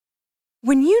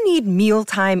When you need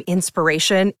mealtime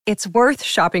inspiration, it's worth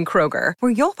shopping Kroger,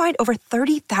 where you'll find over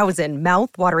 30,000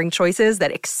 mouth-watering choices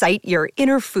that excite your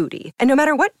inner foodie. And no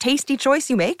matter what tasty choice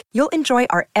you make, you'll enjoy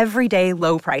our everyday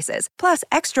low prices, plus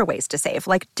extra ways to save,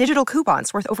 like digital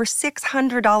coupons worth over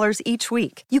 $600 each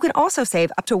week. You can also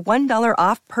save up to $1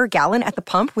 off per gallon at the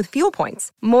pump with fuel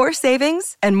points. More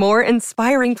savings and more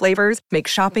inspiring flavors make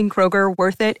shopping Kroger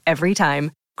worth it every time.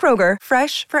 Kroger,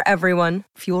 fresh for everyone.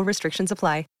 Fuel restrictions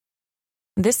apply.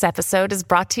 This episode is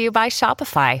brought to you by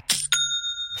Shopify.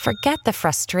 Forget the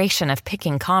frustration of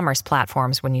picking commerce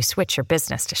platforms when you switch your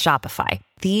business to Shopify,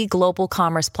 the global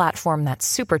commerce platform that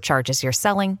supercharges your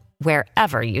selling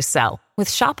wherever you sell. With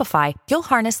Shopify, you'll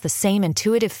harness the same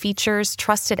intuitive features,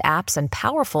 trusted apps, and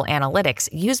powerful analytics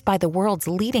used by the world's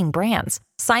leading brands.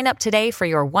 Sign up today for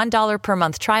your $1 per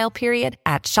month trial period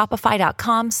at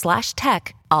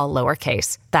shopify.com/tech, all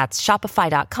lowercase. That's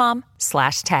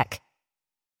shopify.com/tech.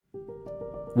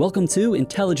 Welcome to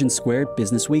Intelligence Squared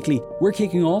Business Weekly. We're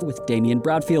kicking off with Damien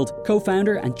Bradfield,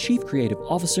 co-founder and chief creative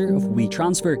officer of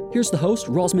WeTransfer. Here's the host,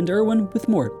 Rosamund Irwin, with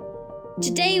more.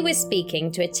 Today we're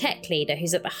speaking to a tech leader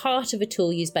who's at the heart of a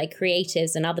tool used by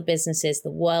creatives and other businesses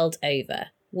the world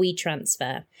over,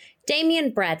 WeTransfer.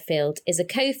 Damien Bradfield is a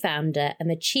co-founder and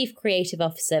the chief creative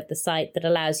officer of the site that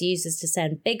allows users to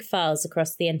send big files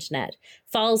across the internet,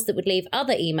 files that would leave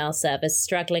other email servers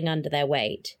struggling under their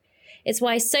weight. It's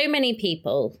why so many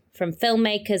people, from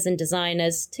filmmakers and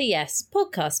designers to, yes,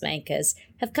 podcast makers,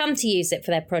 have come to use it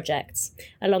for their projects,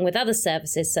 along with other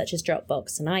services such as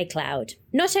Dropbox and iCloud.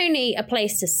 Not only a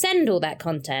place to send all that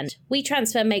content,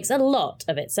 WeTransfer makes a lot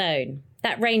of its own.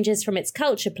 That ranges from its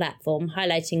culture platform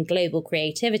highlighting global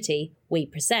creativity, We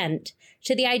Present,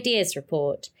 to the Ideas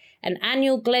Report, an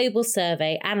annual global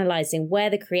survey analysing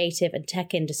where the creative and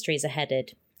tech industries are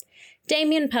headed.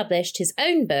 Damien published his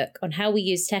own book on how we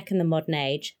use tech in the modern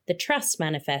age, The Trust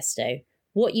Manifesto,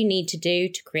 What You Need to Do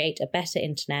to Create a Better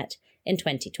Internet, in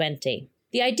 2020.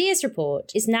 The Ideas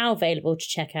Report is now available to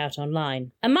check out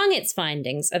online. Among its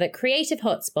findings are that creative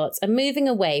hotspots are moving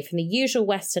away from the usual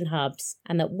Western hubs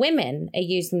and that women are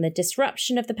using the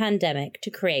disruption of the pandemic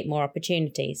to create more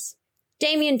opportunities.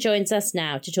 Damien joins us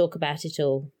now to talk about it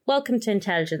all. Welcome to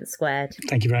Intelligence Squared.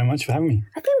 Thank you very much for having me.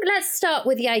 I think let's start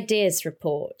with the Ideas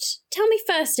Report. Tell me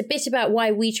first a bit about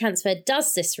why WeTransfer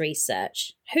does this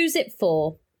research. Who's it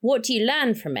for? What do you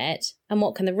learn from it? And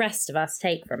what can the rest of us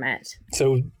take from it?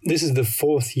 So this is the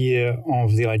fourth year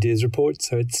of the Ideas Report.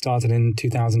 So it started in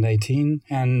 2018.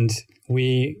 And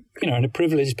we, in a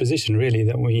privileged position, really,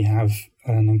 that we have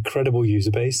an incredible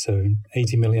user base. So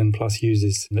 80 million plus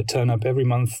users that turn up every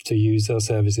month to use our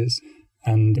services.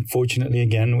 And fortunately,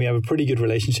 again, we have a pretty good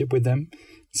relationship with them.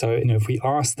 So, if we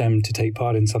ask them to take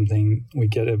part in something, we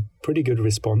get a pretty good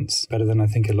response, better than I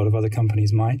think a lot of other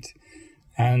companies might.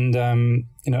 And,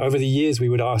 over the years, we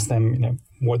would ask them,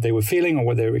 what they were feeling or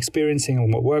what they were experiencing or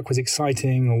what work was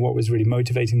exciting or what was really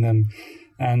motivating them.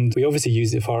 And we obviously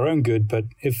used it for our own good, but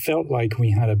it felt like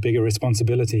we had a bigger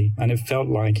responsibility. And it felt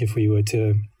like if we were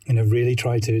to, really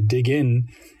try to dig in,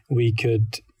 we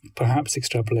could perhaps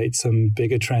extrapolate some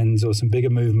bigger trends or some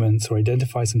bigger movements or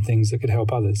identify some things that could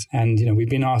help others. And, we've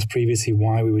been asked previously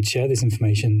why we would share this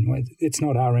information. Well, it's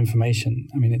not our information.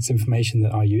 I mean, it's information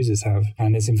that our users have,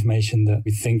 and it's information that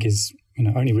we think is,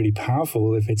 only really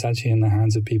powerful if it's actually in the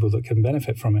hands of people that can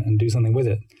benefit from it and do something with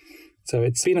it. So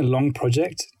it's been a long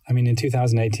project. I mean, in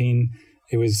 2018,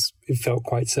 it felt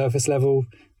quite surface level.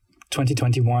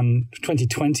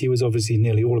 2020 was obviously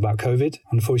nearly all about COVID.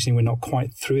 Unfortunately, we're not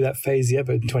quite through that phase yet,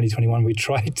 but in 2021, we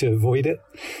tried to avoid it.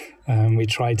 We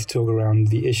tried to talk around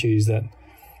the issues that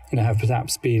have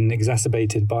perhaps been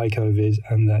exacerbated by COVID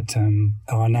and that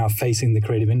are now facing the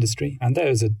creative industry. And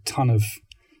there's a ton of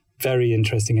very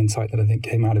interesting insight that I think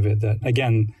came out of it that,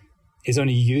 again, is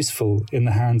only useful in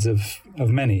the hands of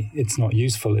many. It's not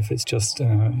useful if it's just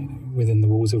within the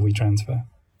walls of WeTransfer.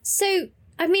 So,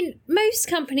 most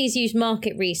companies use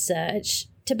market research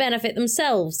to benefit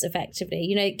themselves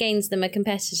effectively. It gains them a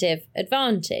competitive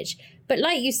advantage. But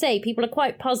like you say, people are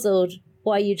quite puzzled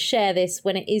why you'd share this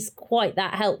when it is quite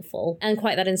that helpful and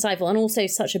quite that insightful and also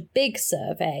such a big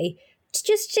survey.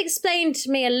 Just explain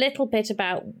to me a little bit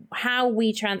about how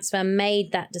WeTransfer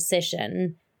made that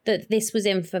decision that this was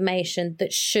information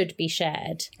that should be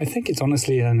shared. I think it's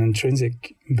honestly an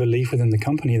intrinsic belief within the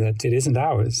company that it isn't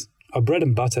ours. Our bread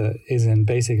and butter is in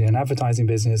basically an advertising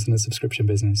business and a subscription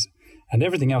business. And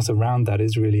everything else around that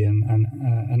is really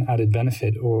an added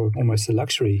benefit or almost a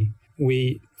luxury.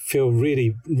 We feel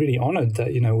really, really honored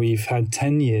that, we've had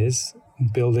 10 years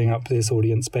building up this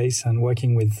audience base and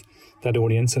working with that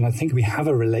audience. And I think we have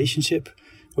a relationship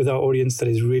with our audience that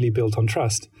is really built on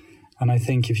trust. And I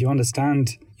think if you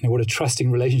understand, what a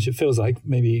trusting relationship feels like,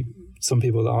 maybe some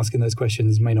people that are asking those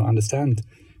questions may not understand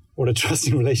what a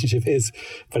trusting relationship is,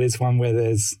 but it's one where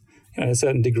there's a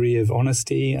certain degree of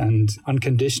honesty and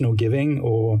unconditional giving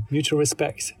or mutual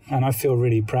respect. And I feel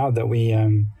really proud that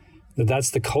that's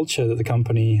the culture that the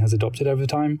company has adopted over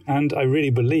time. And I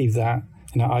really believe that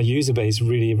our user base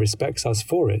really respects us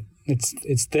for it.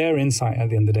 It's their insight at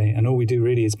the end of the day, and all we do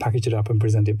really is package it up and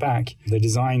present it back. The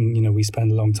design, we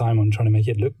spend a long time on trying to make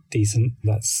it look decent.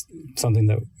 That's something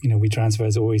that,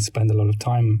 WeTransfer always spend a lot of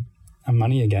time and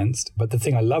money against. But the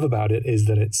thing I love about it is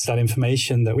that it's that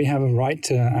information that we have a right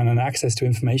to and an access to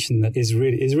information that is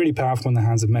really powerful in the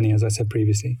hands of many, as I said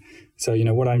previously. So,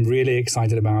 what I'm really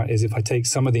excited about is if I take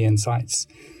some of the insights,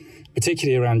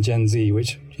 particularly around Gen Z,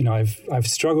 which, I've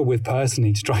struggled with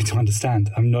personally to try to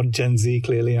understand. I'm not Gen Z,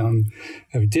 clearly. I'm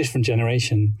a different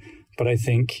generation. But I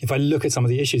think if I look at some of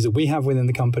the issues that we have within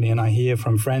the company, and I hear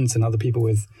from friends and other people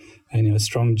with a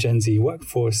strong Gen Z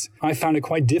workforce, I found it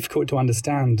quite difficult to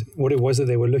understand what it was that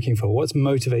they were looking for, what's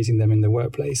motivating them in the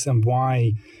workplace, and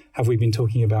why have we been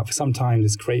talking about for some time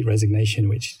this great resignation,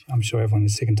 which I'm sure everyone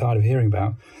is sick and tired of hearing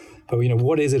about. But,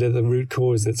 what is it at the root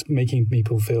cause that's making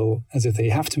people feel as if they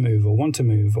have to move or want to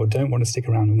move or don't want to stick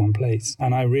around in one place?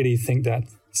 And I really think that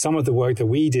some of the work that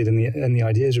we did in the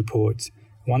ideas report,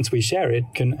 once we share it,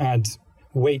 can add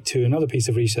weight to another piece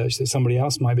of research that somebody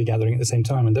else might be gathering at the same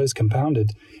time. And those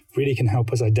compounded really can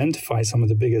help us identify some of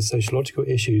the bigger sociological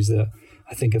issues that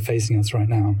I think are facing us right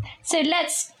now. So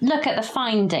let's look at the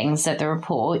findings of the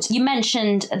report. You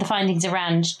mentioned the findings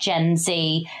around Gen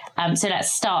Z. So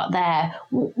let's start there.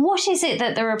 What is it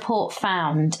that the report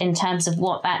found in terms of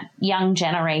what that young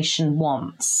generation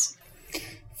wants?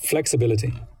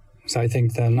 Flexibility. So I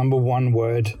think the number one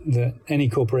word that any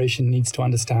corporation needs to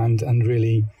understand and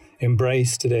really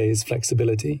embrace today is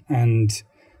flexibility. And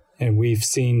we've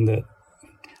seen that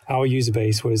our user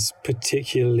base was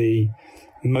particularly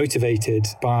motivated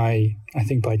by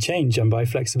change and by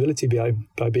flexibility,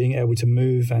 by being able to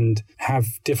move and have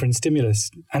different stimulus.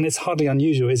 And it's hardly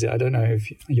unusual, is it? I don't know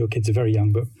if your kids are very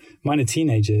young, but mine are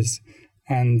teenagers.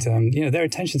 And, their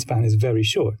attention span is very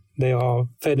short. They are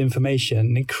fed information at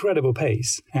an incredible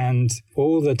pace. And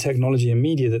all the technology and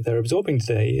media that they're absorbing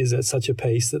today is at such a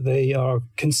pace that they are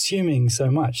consuming so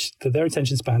much that their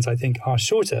attention spans, I think, are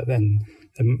shorter than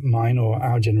mine or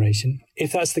our generation.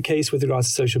 If that's the case with regards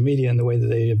to social media and the way that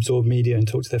they absorb media and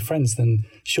talk to their friends, then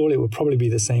surely it will probably be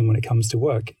the same when it comes to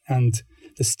work and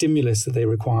the stimulus that they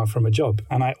require from a job.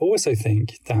 And I also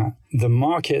think that the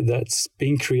market that's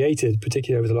been created,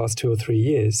 particularly over the last 2 or 3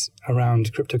 years,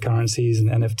 around cryptocurrencies and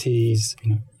NFTs,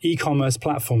 e-commerce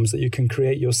platforms that you can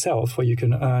create yourself where you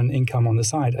can earn income on the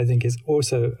side, I think is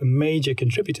also a major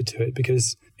contributor to it.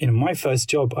 Because my first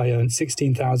job, I earned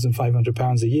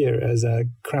 £16,500 a year as a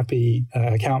crappy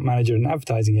account manager in an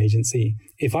advertising agency.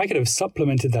 If I could have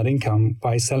supplemented that income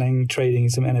by trading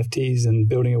some NFTs and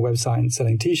building a website and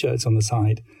selling T-shirts on the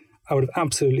side, I would have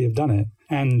absolutely have done it.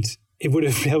 And it would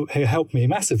have helped me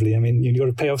massively. I mean, you've got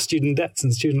to pay off student debts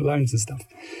and student loans and stuff.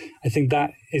 I think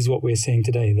that is what we're seeing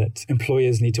today, that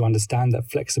employers need to understand that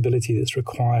flexibility that's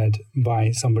required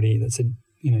by somebody that's a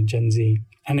Gen Z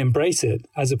and embrace it,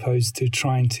 as opposed to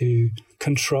trying to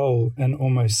control and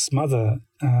almost smother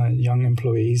young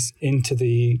employees into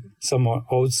the somewhat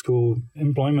old school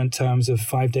employment terms of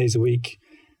 5 days a week,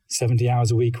 70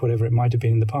 hours a week, whatever it might have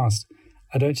been in the past.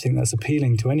 I don't think that's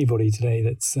appealing to anybody today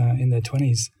that's in their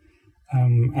 20s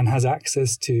and has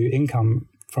access to income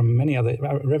from many other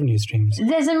revenue streams.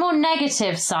 There's a more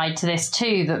negative side to this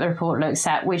too that the report looks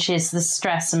at, which is the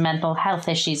stress and mental health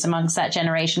issues amongst that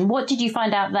generation. What did you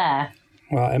find out there?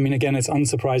 Well, I mean, again, it's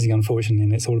unsurprising, unfortunately,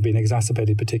 and it's all been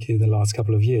exacerbated, particularly the last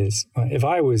couple of years. If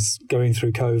I was going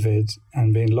through COVID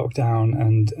and being locked down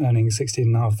and earning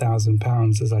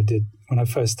 £16,500 as I did when I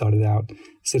first started out,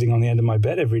 sitting on the end of my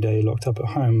bed every day, locked up at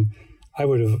home, I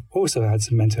would have also had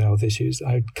some mental health issues.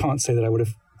 I can't say that I would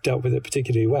have dealt with it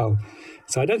particularly well.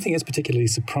 So I don't think it's particularly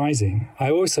surprising.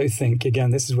 I also think,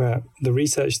 again, this is where the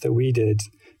research that we did,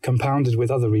 compounded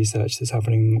with other research that's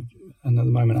happening, and at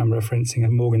the moment I'm referencing a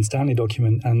Morgan Stanley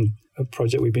document and a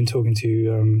project we've been talking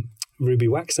to Ruby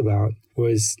Wax about,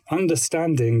 was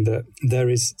understanding that there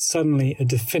is suddenly a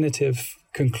definitive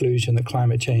conclusion that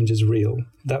climate change is real.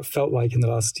 That felt like in the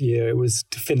last year it was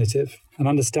definitive. And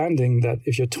understanding that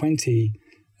if you're 20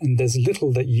 and there's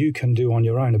little that you can do on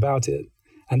your own about it,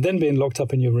 and then being locked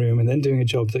up in your room and then doing a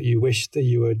job that you wish that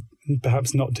you were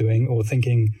perhaps not doing, or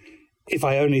thinking, if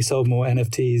I only sold more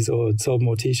NFTs or sold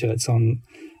more T-shirts on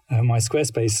my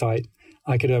Squarespace site,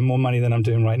 I could earn more money than I'm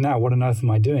doing right now. What on earth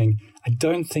am I doing? I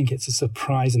don't think it's a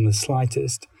surprise in the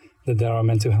slightest that there are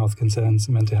mental health concerns,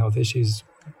 mental health issues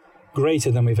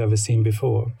greater than we've ever seen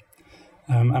before.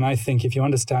 And I think if you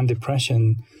understand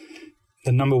depression,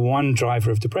 the number one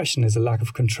driver of depression is a lack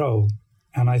of control.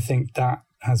 And I think that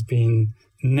has been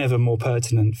never more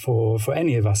pertinent for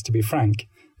any of us, to be frank,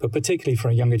 but particularly for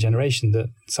a younger generation that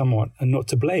somewhat are not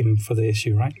to blame for the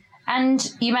issue, right?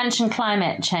 And you mentioned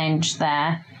climate change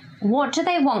there. What do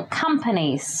they want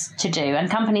companies to do, and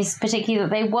companies particularly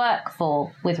that they work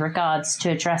for, with regards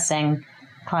to addressing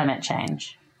climate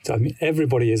change? So, I mean,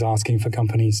 everybody is asking for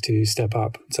companies to step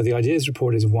up. So the Ideas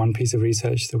Report is one piece of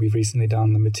research that we've recently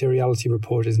done. The Materiality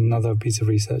Report is another piece of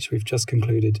research we've just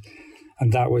concluded.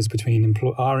 And that was between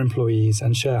our employees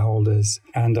and shareholders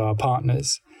and our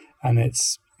partners. And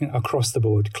it's across the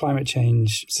board. Climate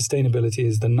change, sustainability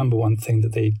is the number one thing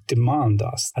that they demand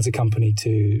us as a company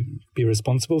to be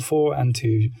responsible for and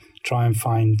to try and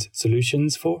find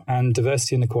solutions for. And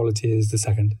diversity and equality is the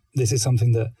second. This is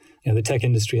something that the tech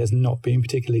industry has not been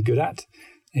particularly good at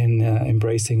in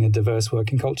embracing a diverse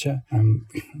working culture. I'm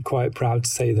quite proud to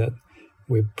say that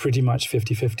we're pretty much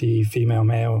 50-50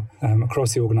 female-male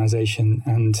across the organization.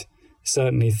 And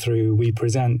certainly through We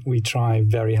Present, we try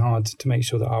very hard to make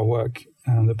sure that our work,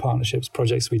 the partnerships,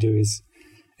 projects we do is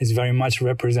very much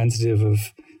representative of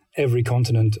every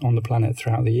continent on the planet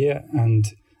throughout the year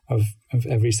and of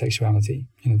every sexuality.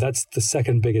 That's the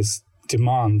second biggest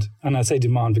demand. And I say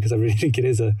demand because I really think it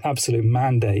is an absolute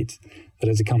mandate that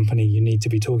as a company, you need to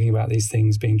be talking about these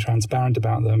things, being transparent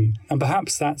about them. And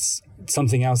perhaps that's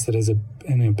something else that is a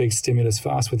big stimulus for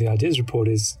us with the Ideas Report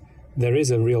is there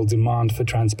is a real demand for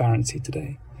transparency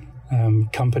today.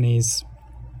 Companies,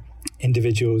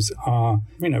 individuals are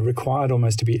required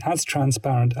almost to be as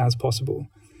transparent as possible.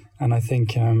 And I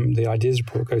think the Ideas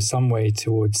Report goes some way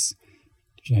towards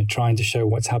trying to show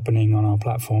what's happening on our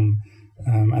platform,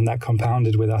 and that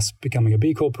compounded with us becoming a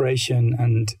B Corporation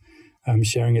and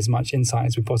sharing as much insight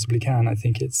as we possibly can. I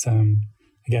think it's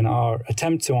again, our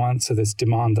attempt to answer this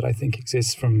demand that I think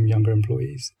exists from younger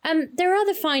employees. There are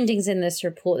other findings in this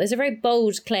report. There's a very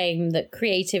bold claim that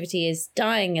creativity is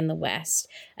dying in the West,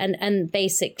 and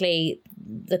basically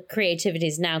the creativity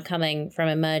is now coming from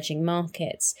emerging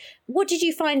markets. What did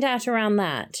you find out around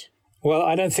that? Well,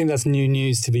 I don't think that's new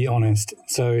news, to be honest.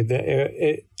 So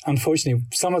unfortunately,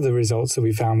 some of the results that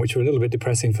we found, which were a little bit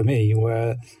depressing for me,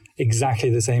 were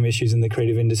exactly the same issues in the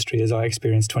creative industry as I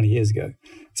experienced 20 years ago.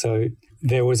 So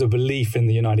there was a belief in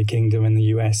the United Kingdom and the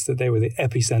US that they were the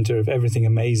epicenter of everything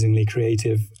amazingly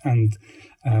creative. And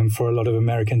for a lot of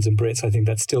Americans and Brits, I think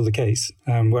that's still the case.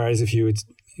 Whereas if you would,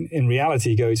 in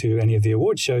reality, go to any of the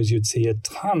award shows, you'd see a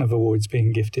ton of awards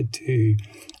being gifted to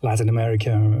Latin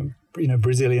America,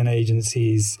 Brazilian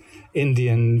agencies,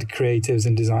 Indian creatives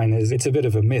and designers. It's a bit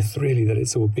of a myth, really, that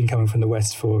it's all been coming from the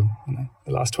West for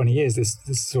the last 20 years. This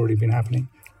has already been happening.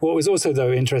 What was also,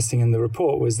 though, interesting in the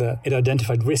report was that it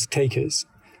identified risk takers.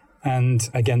 And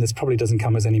again, this probably doesn't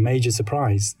come as any major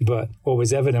surprise, but what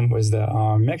was evident was that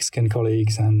our Mexican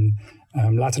colleagues and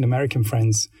Latin American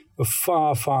friends were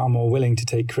far, far more willing to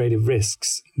take creative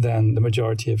risks than the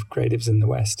majority of creatives in the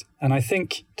West. And I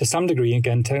think to some degree,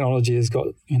 again, technology has got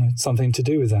something to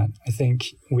do with that. I think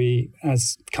we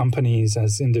as companies,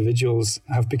 as individuals,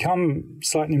 have become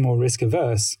slightly more risk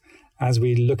averse as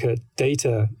we look at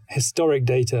data, historic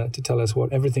data, to tell us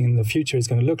what everything in the future is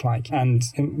going to look like. And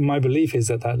my belief is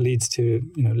that leads to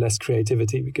less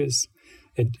creativity because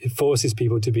it forces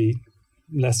people to be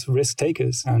less risk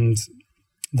takers. And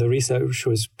the research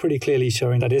was pretty clearly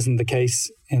showing that isn't the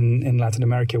case in Latin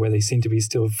America, where they seem to be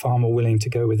still far more willing to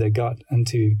go with their gut and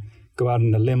to go out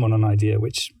on a limb on an idea,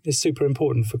 which is super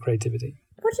important for creativity.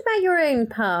 What about your own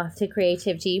path to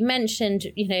creativity? You mentioned,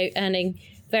 earning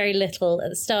very little at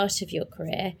the start of your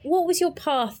career. What was your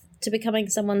path to becoming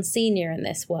someone senior in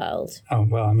this world? Oh,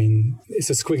 well, I mean, it's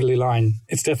a squiggly line.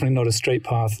 It's definitely not a straight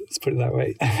path, let's put it that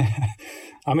way.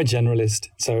 I'm a generalist.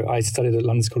 So I studied at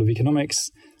London School of Economics.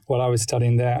 While I was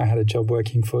studying there, I had a job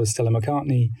working for Stella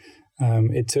McCartney.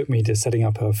 It took me to setting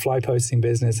up a fly posting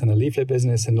business and a leaflet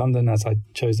business in London, as I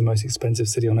chose the most expensive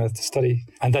city on earth to study.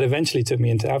 And that eventually took me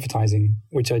into advertising,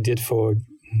 which I did for,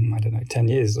 10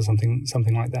 years or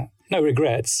something like that. No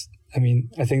regrets. I mean,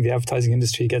 I think the advertising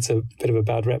industry gets a bit of a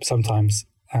bad rep sometimes,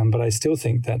 but I still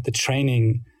think that the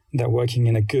training that working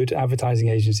in a good advertising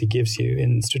agency gives you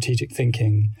in strategic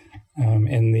thinking,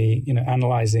 in the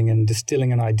analyzing and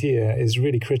distilling an idea is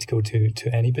really critical to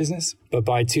any business. But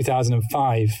by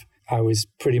 2005, I was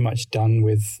pretty much done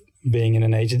with being in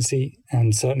an agency,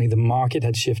 and certainly the market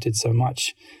had shifted so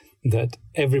much that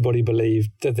everybody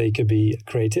believed that they could be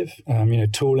creative.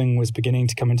 Tooling was beginning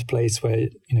to come into place where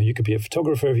you could be a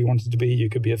photographer if you wanted to be,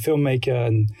 you could be a filmmaker,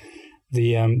 and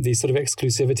the sort of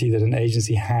exclusivity that an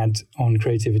agency had on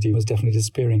creativity was definitely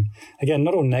disappearing. Again,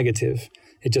 not all negative.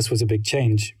 It just was a big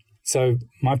change. So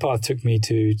my path took me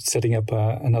to setting up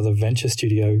another venture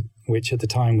studio, which at the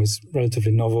time was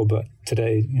relatively novel, but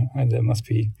today there must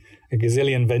be a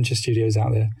gazillion venture studios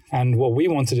out there. And what we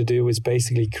wanted to do was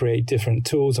basically create different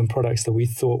tools and products that we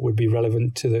thought would be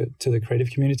relevant to the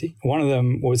creative community. One of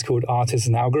them was called Artists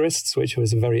and Algorists, which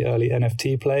was a very early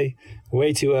NFT play.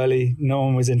 Way too early. No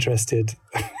one was interested.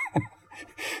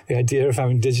 The idea of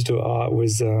having digital art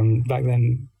was back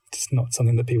then just not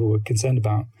something that people were concerned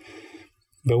about.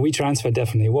 But WeTransfer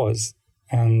definitely was.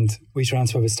 And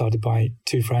WeTransfer was started by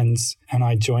two friends, and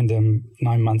I joined them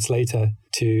 9 months later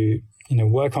to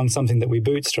work on something that we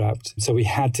bootstrapped. So we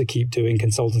had to keep doing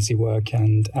consultancy work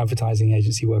and advertising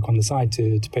agency work on the side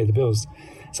to pay the bills.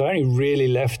 So I only really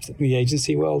left the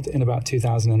agency world in about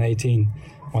 2018,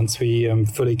 once we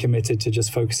fully committed to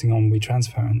just focusing on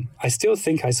WeTransfer. And I still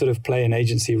think I sort of play an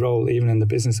agency role even in the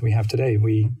business we have today.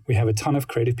 We have a ton of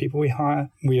creative people we hire.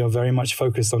 We are very much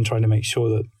focused on trying to make sure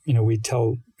that, we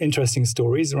tell interesting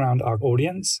stories around our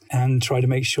audience and try to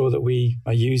make sure that we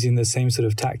are using the same sort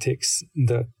of tactics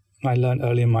that I learned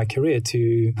early in my career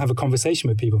to have a conversation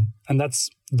with people. And that's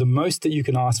the most that you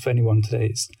can ask for anyone today,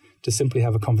 is to simply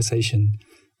have a conversation.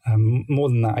 More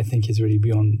than that, I think, is really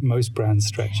beyond most brands'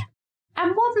 stretch.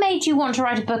 And what made you want to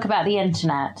write a book about the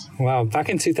internet? Well, back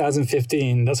in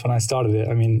 2015, that's when I started it.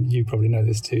 I mean, you probably know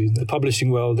this too. The publishing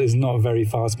world is not very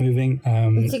fast moving.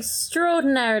 It's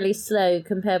extraordinarily slow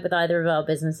compared with either of our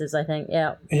businesses, I think.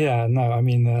 Yeah. Yeah, no, I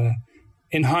mean,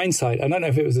 in hindsight, I don't know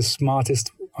if it was the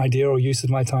smartest idea or use of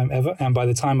my time ever. And by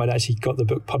the time I'd actually got the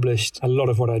book published, a lot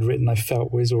of what I'd written I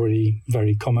felt was already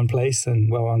very commonplace and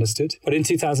well understood. But in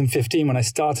 2015, when I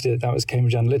started it, that was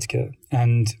Cambridge Analytica.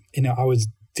 And, I was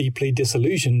deeply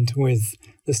disillusioned with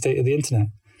the state of the internet.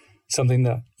 Something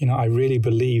that, I really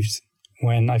believed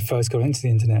when I first got into the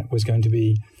internet was going to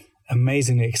be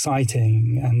amazingly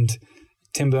exciting. And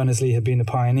Tim Berners-Lee had been a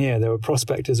pioneer. There were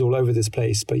prospectors all over this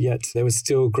place, but yet there was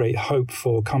still great hope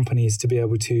for companies to be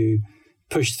able to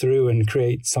push through and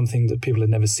create something that people had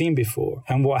never seen before.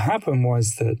 And what happened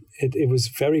was that it was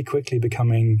very quickly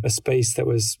becoming a space that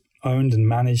was owned and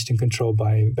managed and controlled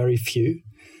by very few.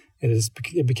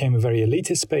 It became a very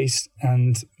elitist space,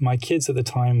 and my kids at the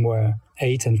time were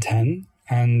 8 and 10,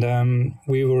 and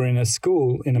we were in a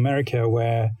school in America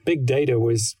where big data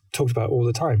was talked about all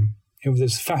the time.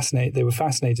 They were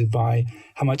fascinated by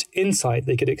how much insight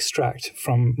they could extract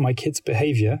from my kids'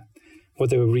 behavior,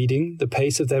 what they were reading, the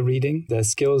pace of their reading, their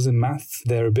skills in math,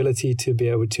 their ability to be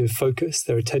able to focus,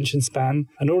 their attention span,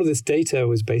 and all of this data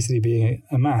was basically being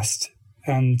amassed.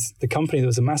 And the company that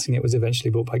was amassing it was eventually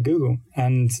bought by Google.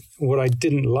 And what I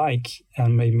didn't like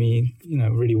and made me,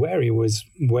 really wary was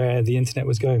where the internet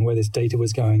was going, where this data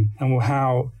was going, and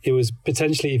how it was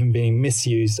potentially even being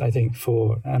misused, I think,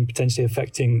 and potentially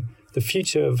affecting the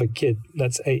future of a kid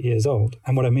that's 8 years old.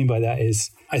 And what I mean by that is,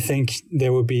 I think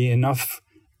there will be enough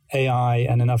AI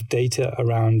and enough data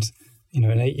around, an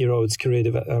 8-year-old's career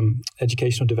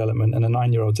educational development and a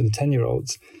 9-year-old's and a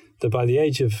 10-year-old's, that by the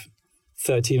age of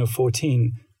 13 or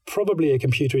 14, probably a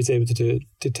computer is able to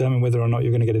determine whether or not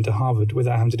you're going to get into Harvard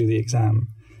without having to do the exam.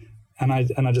 And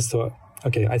I just thought,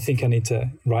 okay, I think I need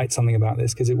to write something about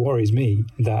this because it worries me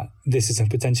that this is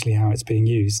potentially how it's being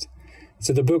used.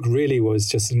 So the book really was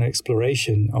just an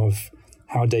exploration of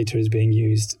how data is being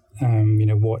used,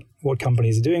 what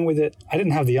companies are doing with it. I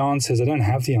didn't have the answers. I don't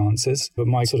have the answers. But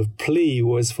my sort of plea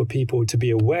was for people to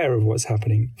be aware of what's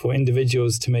happening, for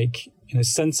individuals to make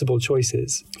sensible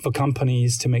choices, for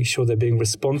companies to make sure they're being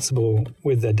responsible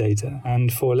with their data,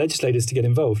 and for legislators to get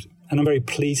involved. And I'm very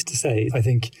pleased to say, I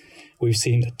think we've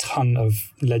seen a ton of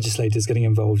legislators getting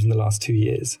involved in the last 2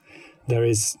 years. There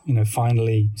is,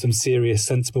 finally some serious,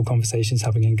 sensible conversations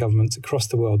happening in governments across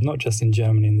the world, not just in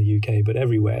Germany and the UK, but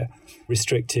everywhere,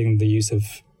 restricting the use of,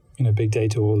 big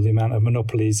data or the amount of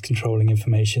monopolies controlling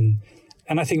information.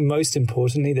 And I think most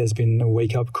importantly, there's been a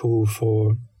wake-up call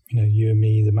for you and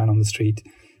me, the man on the street,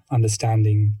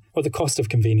 understanding what the cost of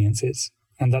convenience is.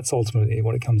 And that's ultimately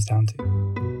what it comes down to.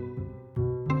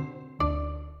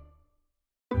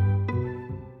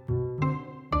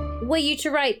 Were you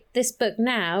to write this book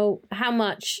now, how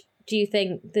much do you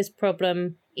think this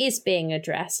problem is being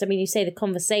addressed? I mean, you say the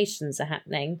conversations are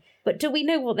happening, but do we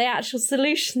know what the actual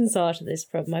solutions are to this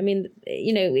problem? I mean,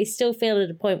 we still feel at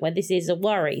a point where this is a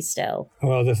worry still.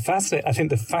 Well, I think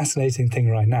the fascinating thing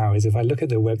right now is if I look at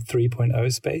the Web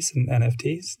 3.0 space and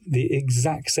NFTs, the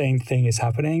exact same thing is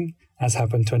happening as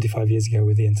happened 25 years ago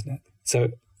with the internet. So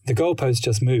the goalpost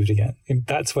just moved again. And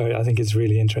that's where I think it's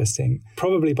really interesting.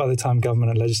 Probably by the time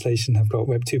government and legislation have got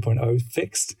Web 2.0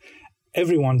 fixed,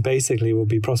 everyone basically will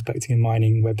be prospecting and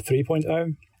mining Web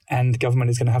 3.0, and the government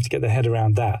is going to have to get their head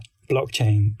around that.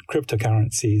 Blockchain,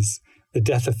 cryptocurrencies, the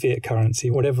death of fiat currency,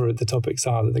 whatever the topics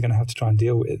are that they're going to have to try and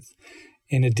deal with.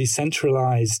 In a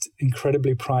decentralized,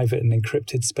 incredibly private and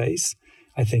encrypted space,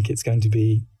 I think it's going to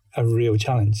be a real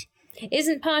challenge.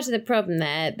 Isn't part of the problem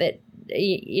there that,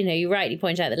 you rightly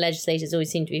point out that legislators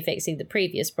always seem to be fixing the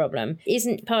previous problem?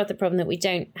 Isn't part of the problem that we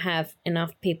don't have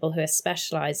enough people who are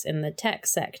specialised in the tech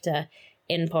sector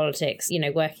in politics,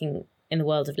 working in the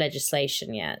world of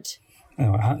legislation yet?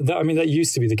 That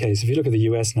used to be the case. If you look at the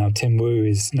US now, Tim Wu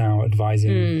is now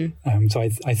advising. So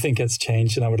I think it's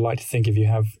changed, and I would like to think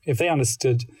if they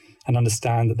understood and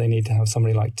understand that they need to have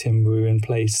somebody like Tim Wu in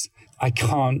place, I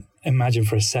can't imagine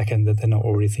for a second that they're not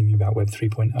already thinking about Web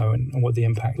 3.0 and what the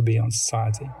impact will be on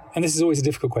society. And this is always a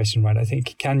difficult question, right? I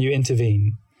think, can you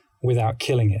intervene without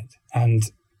killing it? And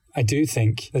I do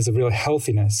think there's a real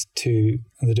healthiness to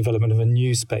the development of a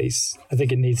new space. I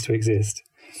think it needs to exist.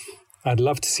 I'd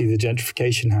love to see the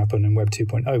gentrification happen in Web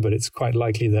 2.0, but it's quite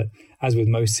likely that, as with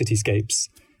most cityscapes,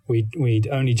 we'd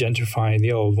only gentrify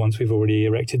the old once we've already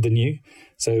erected the new.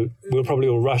 So we'll probably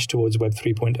all rush towards Web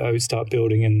 3.0, start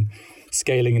building and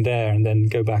scaling there, and then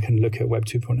go back and look at Web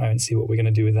 2.0 and see what we're going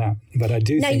to do with that. But I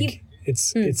do think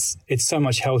it's so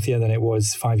much healthier than it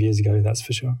was 5 years ago, that's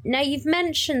for sure. Now, you've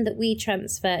mentioned that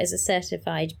WeTransfer is a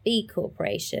certified B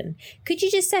Corporation. Could you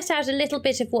just set out a little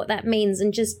bit of what that means,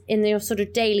 and just in your sort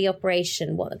of daily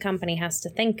operation, what the company has to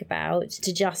think about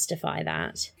to justify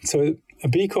that? So a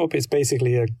B Corp is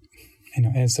basically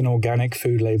it's an organic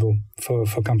food label for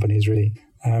companies, really.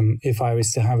 If I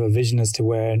was to have a vision as to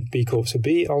where B Corps would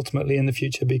be, ultimately in the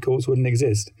future, B Corps wouldn't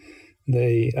exist.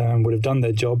 They would have done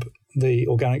their job. The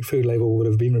organic food label would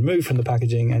have been removed from the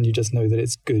packaging, and you just know that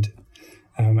it's good,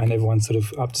 and everyone's sort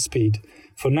of up to speed.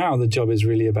 For now, the job is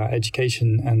really about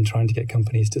education and trying to get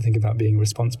companies to think about being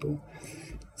responsible.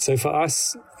 So for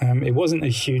us, it wasn't a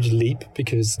huge leap,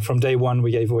 because from day one,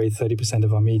 we gave away 30%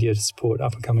 of our media to support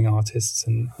up-and-coming artists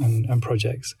and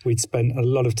projects. We'd spent a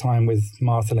lot of time with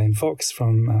Martha Lane Fox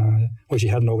she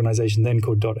had an organization then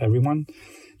called .Everyone,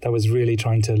 that was really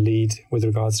trying to lead with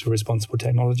regards to responsible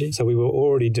technology. So we were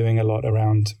already doing a lot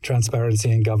around transparency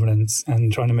and governance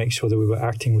and trying to make sure that we were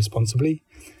acting responsibly.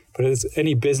 But as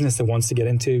any business that wants to get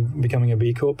into becoming a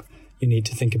B Corp, you need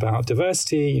to think about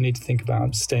diversity, you need to think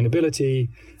about sustainability,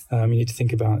 you need to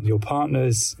think about your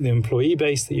partners, the employee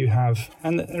base that you have.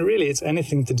 And really, it's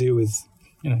anything to do with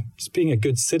just being a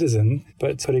good citizen,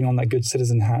 but putting on that good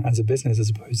citizen hat as a business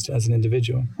as opposed to as an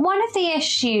individual. One of the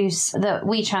issues that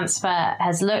WeTransfer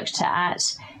has looked at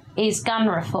is gun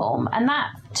reform. And that,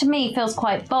 to me, feels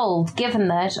quite bold, given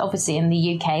that, obviously, in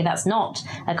the UK, that's not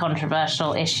a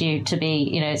controversial issue to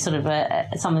be, sort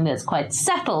of something that's quite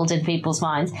settled in people's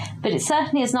minds. But it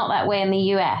certainly is not that way in the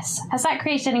US. Has that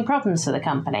created any problems for the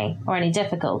company or any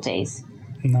difficulties?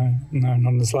 No, not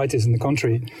in the slightest. On the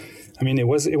contrary. I mean, it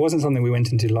wasn't something we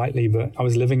went into lightly, but I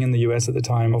was living in the US at the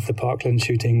time of the Parkland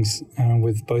shootings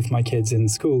with both my kids in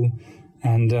school.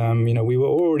 And, we were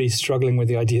already struggling with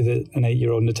the idea that an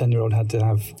 8-year-old and a 10-year-old had to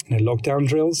have lockdown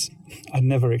drills. I'd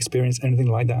never experienced anything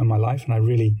like that in my life. And I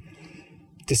really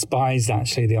despised,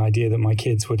 actually, the idea that my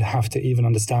kids would have to even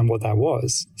understand what that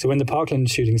was. So when the Parkland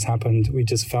shootings happened, we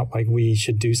just felt like we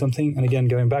should do something. And again,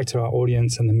 going back to our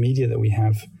audience and the media that we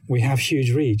have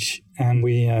huge reach. And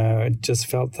we just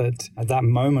felt that at that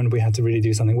moment, we had to really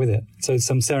do something with it. So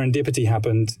some serendipity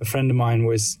happened. A friend of mine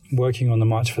was working on the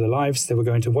March for Their Lives. They were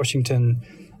going to Washington.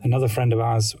 Another friend of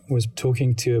ours was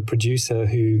talking to a producer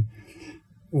who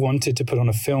wanted to put on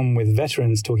a film with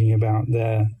veterans talking about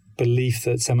their belief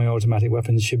that semi-automatic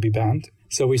weapons should be banned.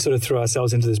 So we sort of threw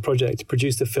ourselves into this project,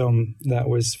 produced a film that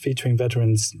was featuring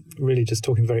veterans, really just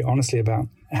talking very honestly about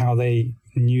how they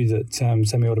knew that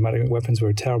semi-automatic weapons were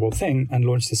a terrible thing, and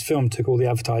launched this film, took all the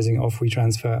advertising off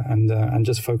WeTransfer and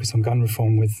just focused on gun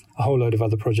reform with a whole load of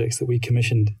other projects that we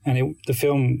commissioned. And the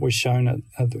film was shown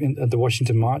at the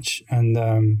Washington March,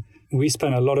 and we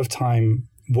spent a lot of time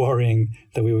worrying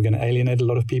that we were going to alienate a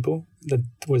lot of people. That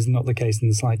was not the case in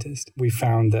the slightest. We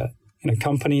found that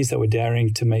companies that were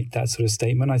daring to make that sort of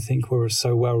statement, I think, were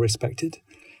so well respected.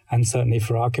 And certainly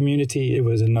for our community, it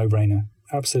was a no-brainer.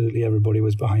 Absolutely everybody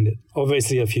was behind it.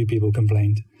 Obviously, a few people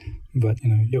complained. But,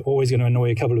 you're always going to annoy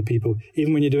a couple of people.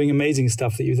 Even when you're doing amazing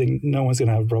stuff that you think no one's going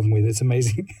to have a problem with. It's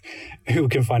amazing who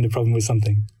can find a problem with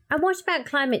something. And what about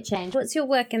climate change? What's your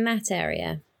work in that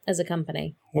area as a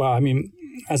company? Well, I mean,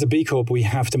 as a B Corp, we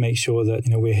have to make sure that,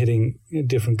 we're hitting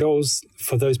different goals.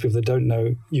 For those people that don't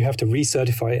know, you have to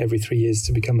recertify every 3 years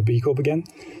to become a B Corp again.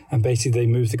 And basically, they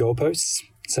move the goalposts.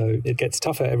 So it gets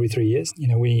tougher every 3 years.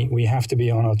 We have to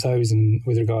be on our toes and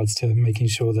with regards to making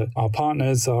sure that our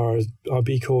partners, our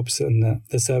B Corps and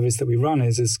the service that we run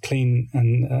is as clean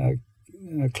and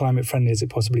climate friendly as it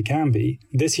possibly can be.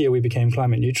 This year we became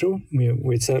climate neutral.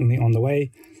 We're certainly on the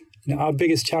way. Our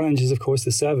biggest challenge is, of course,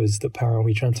 the servers that power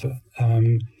WeTransfer.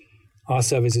 Our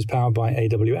service is powered by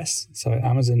AWS, so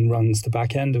Amazon runs the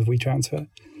back end of WeTransfer.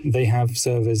 They have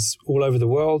servers all over the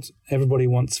world. Everybody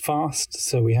wants fast,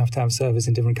 so we have to have servers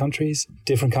in different countries.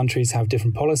 Different countries have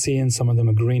different policy, and some of them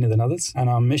are greener than others. And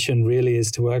our mission really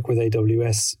is to work with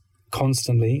AWS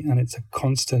constantly, and it's a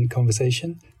constant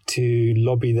conversation, to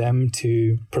lobby them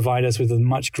to provide us with as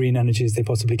much green energy as they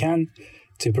possibly can,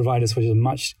 to provide us with as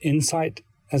much insight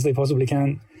as they possibly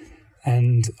can.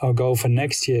 And our goal for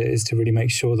next year is to really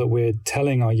make sure that we're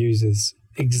telling our users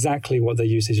exactly what their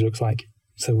usage looks like.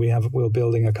 So we're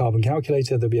building a carbon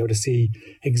calculator. They'll be able to see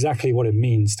exactly what it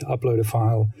means to upload a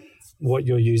file, what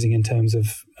you're using in terms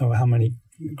of how many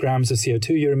grams of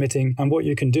CO2 you're emitting, and what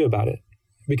you can do about it.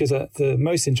 Because the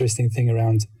most interesting thing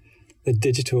around the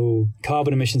digital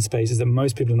carbon emission space is that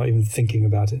most people are not even thinking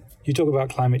about it. You talk about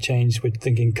climate change, we're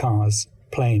thinking cars,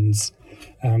 planes.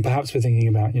 Perhaps we're thinking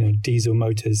about diesel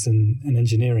motors and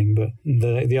engineering, but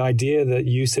the idea that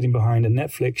you sitting behind a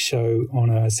Netflix show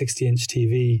on a 60-inch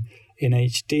TV in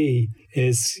HD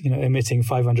is emitting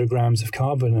 500 grams of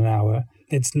carbon an hour,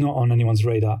 it's not on anyone's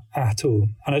radar at all.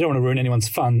 And I don't want to ruin anyone's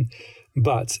fun,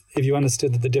 but if you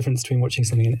understood that the difference between watching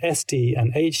something in SD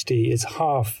and HD is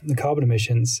half the carbon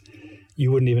emissions,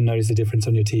 you wouldn't even notice the difference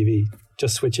on your TV.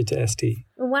 Just switch it to SD.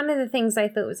 One of the things I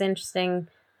thought was interesting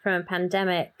from a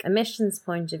pandemic emissions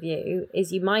point of view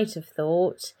is you might have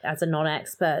thought, as a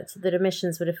non-expert, that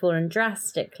emissions would have fallen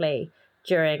drastically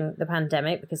during the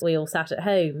pandemic because we all sat at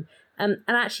home. And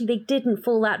actually, they didn't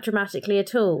fall that dramatically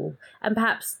at all. And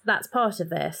perhaps that's part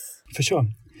of this. For sure.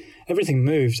 Everything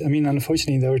moved. I mean,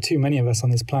 unfortunately, there are too many of us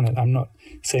on this planet. I'm not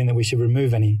saying that we should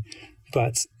remove any.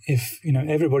 But if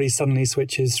everybody suddenly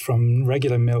switches from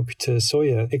regular milk to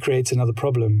soya, it creates another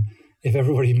problem. If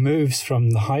everybody moves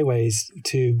from the highways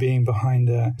to being behind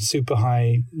a super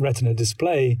high retina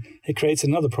display, it creates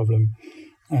another problem.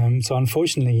 So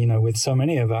unfortunately, with so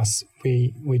many of us,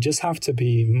 we just have to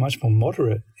be much more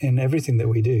moderate in everything that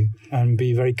we do and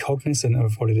be very cognizant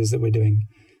of what it is that we're doing.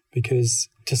 Because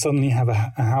to suddenly have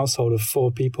a household of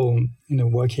 4 people,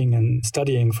 working and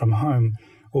studying from home,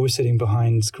 or sitting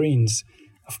behind screens,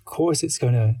 of course it's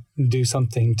going to do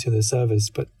something to the servers.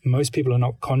 But most people are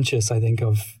not conscious, I think,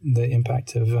 of the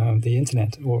impact of the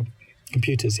internet or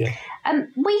computers yet.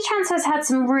 WeTransfer has had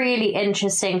some really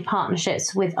interesting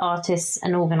partnerships with artists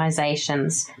and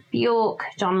organisations. Bjork,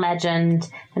 John Legend,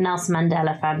 the Nelson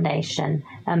Mandela Foundation,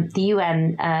 the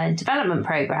UN Development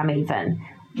Programme even.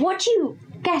 What do you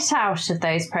get out of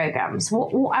those programmes?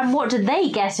 And what do they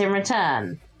get in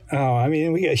return? Oh, I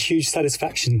mean, we get a huge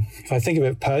satisfaction. If I think of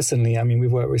it personally, I mean,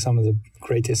 we've worked with some of the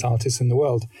greatest artists in the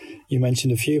world. You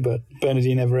mentioned a few, but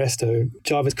Bernardine Evaristo,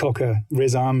 Jarvis Cocker,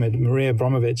 Riz Ahmed, Maria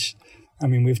Abramovich. I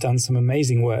mean, we've done some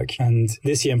amazing work. And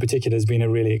this year in particular has been a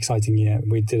really exciting year.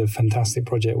 We did a fantastic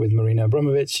project with Marina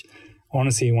Abramovich,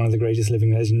 honestly, one of the greatest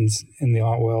living legends in the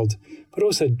art world, but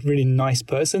also a really nice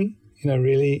person,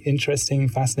 really interesting,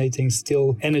 fascinating,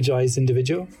 still energized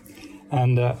individual.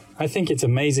 And I think it's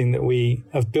amazing that we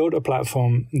have built a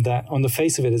platform that on the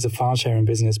face of it is a file sharing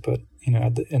business, but in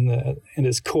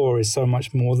its core is so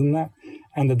much more than that.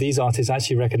 And that these artists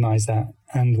actually recognize that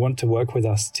and want to work with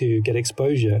us to get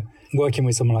exposure. Working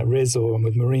with someone like Riz or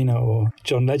with Marina or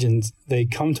John Legend, they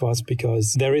come to us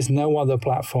because there is no other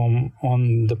platform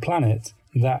on the planet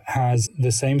that has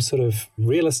the same sort of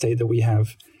real estate that we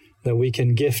have, that we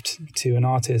can gift to an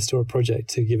artist or a project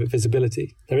to give it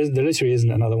visibility. There literally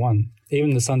isn't another one.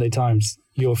 Even the Sunday Times,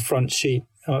 your front sheet,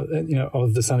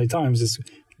 of the Sunday Times is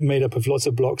made up of lots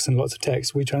of blocks and lots of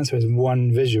text. WeTransfer is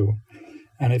one visual,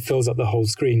 and it fills up the whole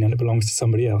screen, and it belongs to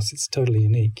somebody else. It's totally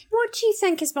unique. What do you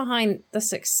think is behind the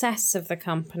success of the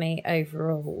company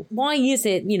overall? Why is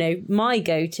it, my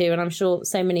go-to, and I'm sure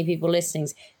so many people listening,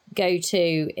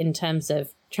 go-to in terms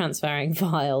of transferring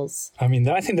files? I mean,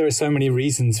 I think there are so many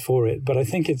reasons for it, but I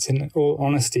think it's, in all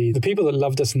honesty, the people that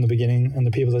loved us in the beginning and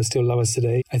the people that still love us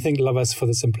today, I think love us for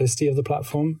the simplicity of the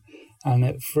platform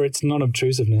and for its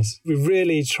non-obtrusiveness. We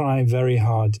really try very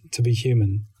hard to be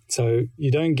human. So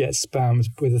you don't get spammed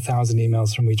with 1,000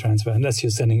 emails from WeTransfer unless you're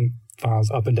sending files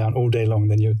up and down all day long,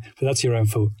 but that's your own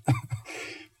fault.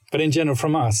 But in general,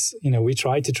 from us, we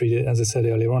try to treat it, as I said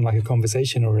earlier on, like a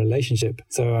conversation or a relationship.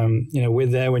 So, we're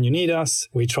there when you need us.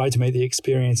 We try to make the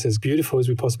experience as beautiful as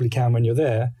we possibly can when you're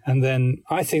there. And then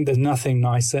I think there's nothing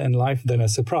nicer in life than a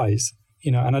surprise.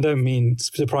 and I don't mean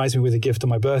surprise me with a gift on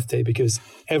my birthday, because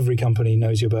every company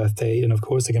knows your birthday. And of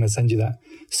course, they're going to send you that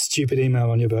stupid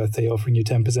email on your birthday offering you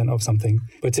 10% off something.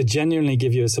 But to genuinely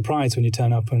give you a surprise when you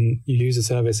turn up and you use a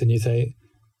service and you say,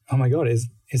 oh my God, is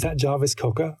that Jarvis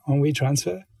Cocker on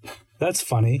WeTransfer? That's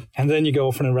funny. And then you go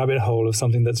off on a rabbit hole of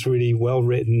something that's really well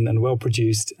written and well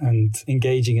produced and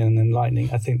engaging and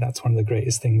enlightening. I think that's one of the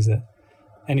greatest things that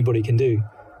anybody can do.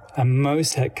 And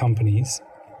most tech companies,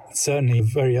 certainly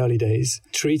very early days,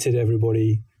 treated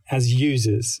everybody as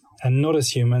users and not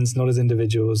as humans, not as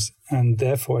individuals. And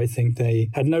therefore, I think they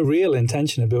had no real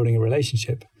intention of building a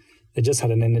relationship. They just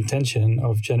had an intention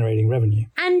of generating revenue.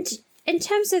 And in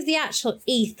terms of the actual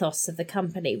ethos of the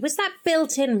company, was that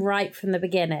built in right from the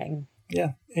beginning?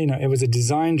 Yeah, it was a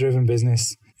design-driven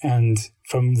business. And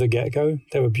from the get-go,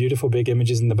 there were beautiful big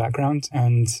images in the background.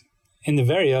 And in the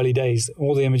very early days,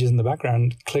 all the images in the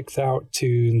background clicked out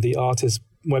to the artist's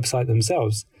website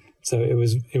themselves. So it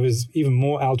was even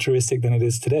more altruistic than it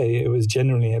is today. It was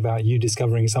generally about you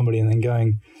discovering somebody and then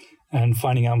going and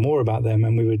finding out more about them.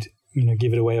 And we would,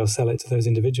 give it away or sell it to those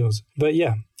individuals. But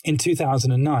yeah, in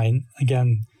 2009,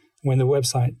 again, when the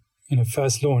website,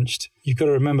 first launched, you've got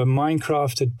to remember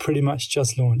Minecraft had pretty much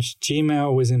just launched.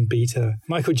 Gmail was in beta.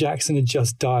 Michael Jackson had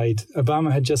just died.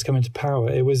 Obama had just come into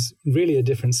power. It was really a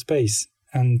different space.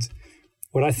 And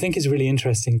what I think is really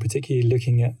interesting, particularly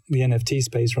looking at the NFT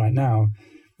space right now,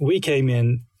 we came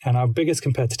in and our biggest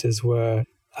competitors were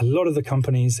a lot of the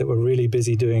companies that were really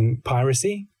busy doing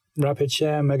piracy, rapid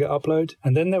share, mega upload.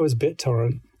 And then there was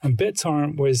BitTorrent. And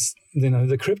BitTorrent was,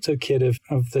 the crypto kid of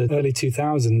the early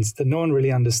 2000s that no one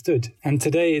really understood. And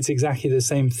today it's exactly the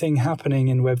same thing happening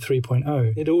in Web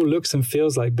 3.0. It all looks and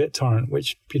feels like BitTorrent,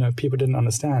 which, people didn't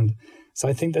understand. So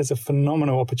I think there's a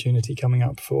phenomenal opportunity coming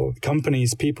up for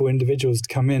companies, people, individuals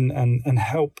to come in and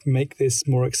help make this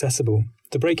more accessible,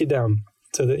 to break it down.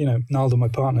 So that, Naldo, my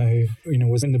partner, who,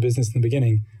 was in the business in the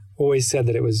beginning, always said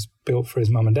that it was built for his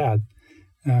mum and dad.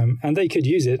 And they could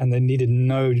use it, and they needed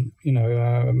no,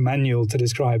 manual to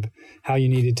describe how you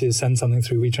needed to send something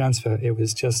through WeTransfer. It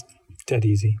was just dead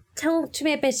easy. Talk to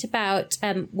me a bit about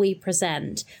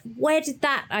WePresent. Where did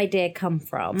that idea come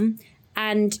from?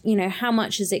 And, how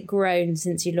much has it grown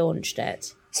since you launched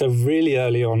it? So really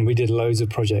early on, we did loads of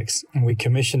projects, and we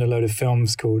commissioned a load of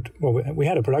films we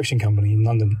had a production company in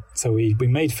London. So we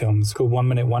made films called 1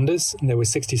 Minute Wonders. And there were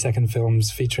 60-second films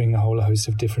featuring a whole host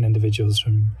of different individuals,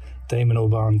 from Damon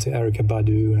Albarn to Erykah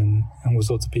Badu and all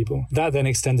sorts of people. That then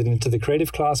extended into the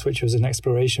creative class, which was an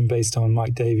exploration based on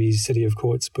Mike Davies' City of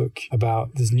Quartz book about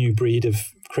this new breed of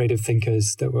creative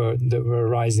thinkers that were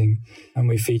arising. And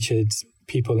we featured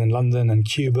people in London and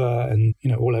Cuba and,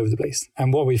 all over the place.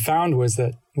 And what we found was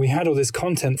that we had all this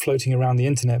content floating around the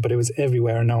internet, but it was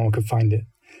everywhere and no one could find it.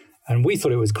 And we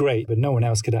thought it was great, but no one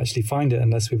else could actually find it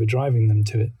unless we were driving them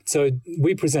to it. So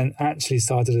WePresent actually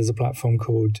started as a platform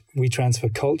called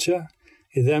WeTransfer Culture.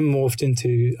 It then morphed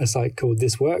into a site called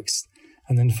This Works,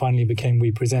 and then finally became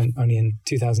WePresent only in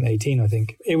 2018, I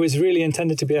think. It was really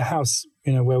intended to be a house,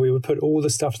 where we would put all the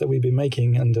stuff that we've been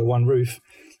making under one roof,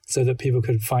 so that people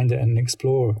could find it and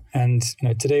explore. And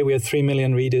today we have 3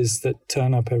 million readers that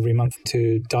turn up every month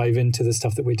to dive into the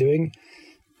stuff that we're doing.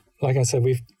 Like I said,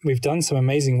 we've done some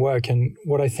amazing work, and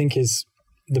what I think is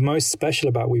the most special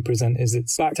about WePresent is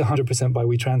it's backed 100% by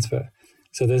WeTransfer.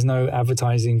 So there's no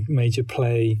advertising major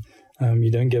play. You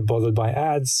don't get bothered by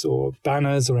ads or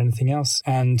banners or anything else.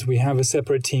 And we have a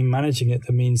separate team managing it.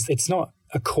 That means it's not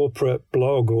a corporate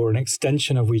blog or an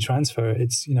extension of WeTransfer.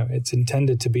 It's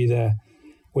intended to be there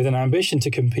with an ambition to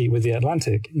compete with The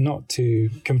Atlantic, not to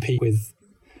compete with,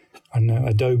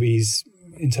 Adobe's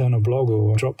internal blog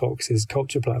or Dropbox's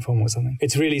culture platform or something.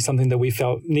 It's really something that we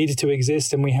felt needed to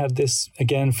exist. And we had this,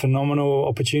 again, phenomenal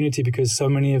opportunity because so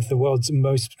many of the world's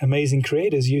most amazing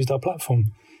creators used our platform.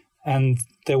 And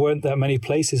there weren't that many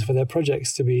places for their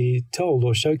projects to be told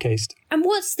or showcased. And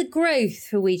what's the growth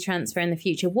for WeTransfer in the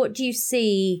future? What do you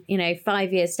see,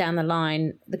 5 years down the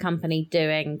line, the company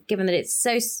doing, given that it's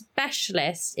so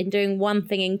specialist in doing one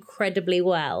thing incredibly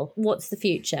well? What's the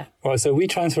future? Well, so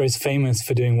WeTransfer is famous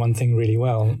for doing one thing really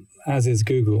well, as is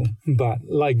Google. But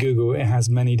like Google, it has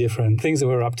many different things that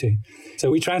we're up to.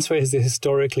 So WeTransfer is the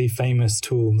historically famous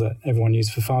tool that everyone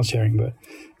used for file sharing, but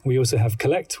we also have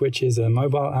Collect, which is a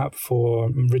mobile app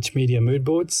for rich media mood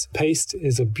boards. Paste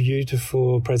is a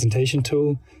beautiful presentation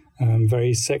tool,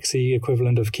 very sexy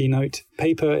equivalent of Keynote.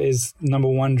 Paper is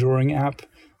 #1 drawing app,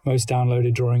 most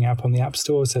downloaded drawing app on the App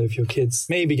Store. So if your kids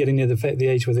may be getting near the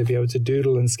age where they'll be able to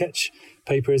doodle and sketch,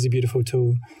 Paper is a beautiful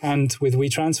tool. And with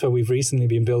WeTransfer, we've recently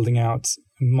been building out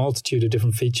a multitude of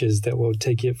different features that will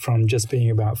take it from just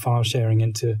being about file sharing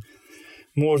into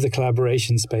more of the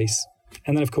collaboration space.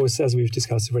 And then, of course, as we've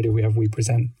discussed already, we have We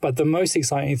Present. But the most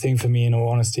exciting thing for me, in all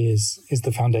honesty, is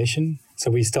the foundation. So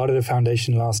we started a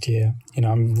foundation last year.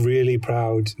 I'm really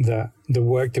proud that the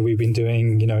work that we've been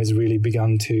doing, has really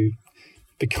begun to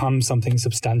become something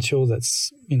substantial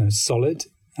that's, solid.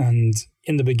 And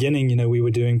in the beginning, we were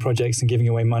doing projects and giving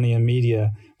away money and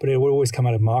media, but it would always come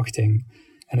out of marketing.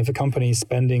 And if a company is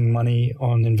spending money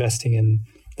on investing in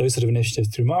those sort of initiatives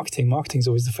through marketing is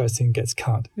always the first thing that gets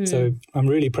cut. So I'm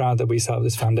really proud that we set up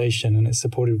this foundation and it's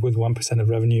supported with 1% of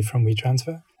revenue from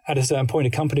WeTransfer. At a certain point,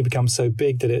 a company becomes so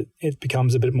big that it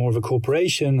becomes a bit more of a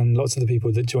corporation, and lots of the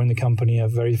people that join the company are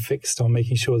very fixed on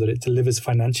making sure that it delivers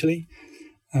financially.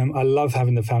 I love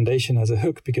having the foundation as a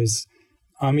hook because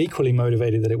I'm equally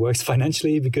motivated that it works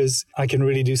financially because I can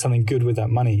really do something good with that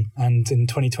money. And in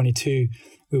 2022,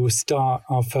 we will start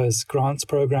our first grants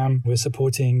program. We're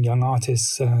supporting young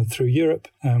artists through Europe.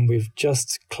 We've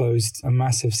just closed a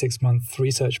massive 6-month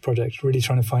research project, really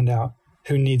trying to find out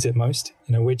who needs it most,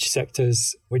 which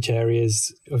sectors, which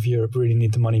areas of Europe really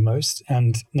need the money most.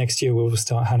 And next year, we'll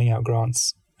start handing out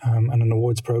grants and an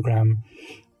awards program.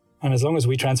 And as long as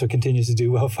WeTransfer continues to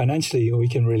do well financially, we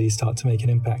can really start to make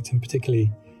an impact, and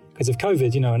particularly because of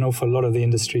COVID, an awful lot of the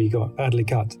industry got badly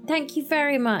cut. Thank you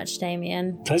very much,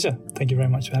 Damien. Pleasure. Thank you very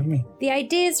much for having me. The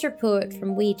Ideas Report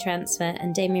from WeTransfer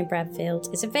and Damien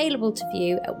Bradfield is available to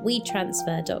view at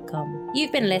wetransfer.com.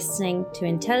 You've been listening to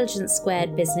Intelligence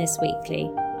Squared Business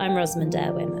Weekly. I'm Rosamund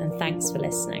Irwin, and thanks for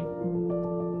listening.